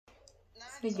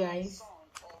Hey guys,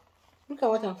 look at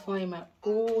what I found in my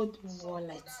old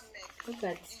wallet. Look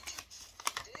at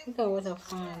what I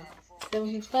found.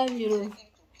 75 euro. Look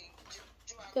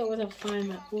at what I found in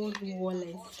my old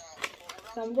wallet.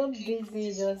 So I'm just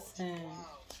busy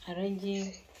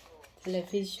arranging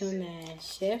television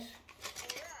shelf.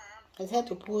 I had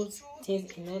to put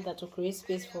things in order to create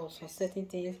space for some certain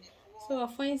things. So I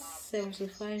find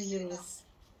 75 euros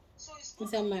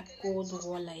inside my old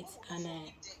wallet, and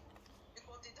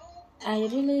I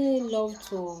really love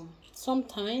to.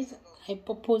 Sometimes I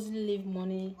purposely leave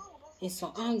money in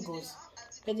some angles,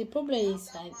 but the problem is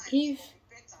that if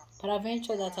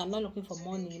peradventure that I'm not looking for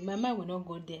money, my mind will not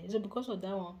go there. So because of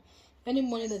that one, any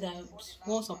money that I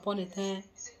once upon a time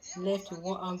left in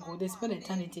one angle, they spend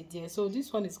eternity there. So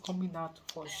this one is coming out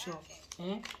for sure.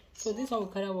 So this one will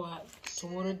carry our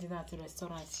tomorrow dinner at the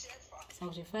restaurant.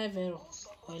 75 euro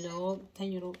or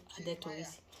 10 euro added to it.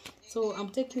 So I'm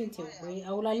taking it away.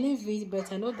 I will leave it,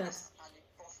 but I know that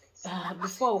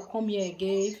before I come here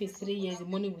again, if it's 3 years, the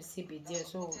money will still be there.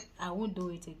 So I won't do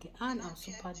it again. And I'm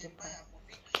super duper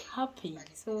happy.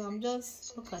 So I'm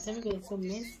just look at everybody is so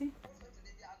messy.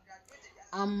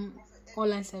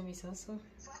 Online service also.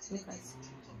 Look at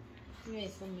everybody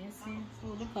is so messy. So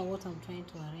look at what I'm trying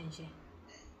to arrange here.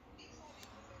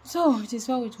 So it is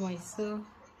well with myself.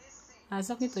 I was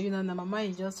talking to you now. My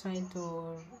mind is just trying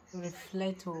to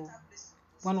reflect to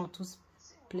one or two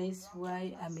places where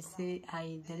I may say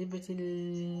I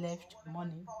deliberately left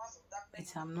money, but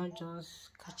I'm not just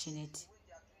catching it.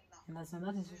 And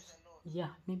that is, yeah,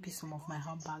 maybe some of my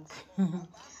handbag.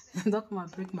 Don't come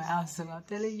and break my house. So I'm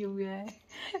telling you where.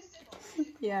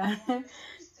 Yeah.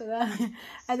 So that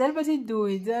I deliberately do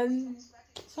it. Then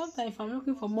sometimes if I'm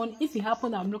looking for money, if it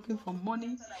happens I'm looking for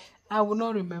money, I will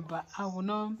not remember.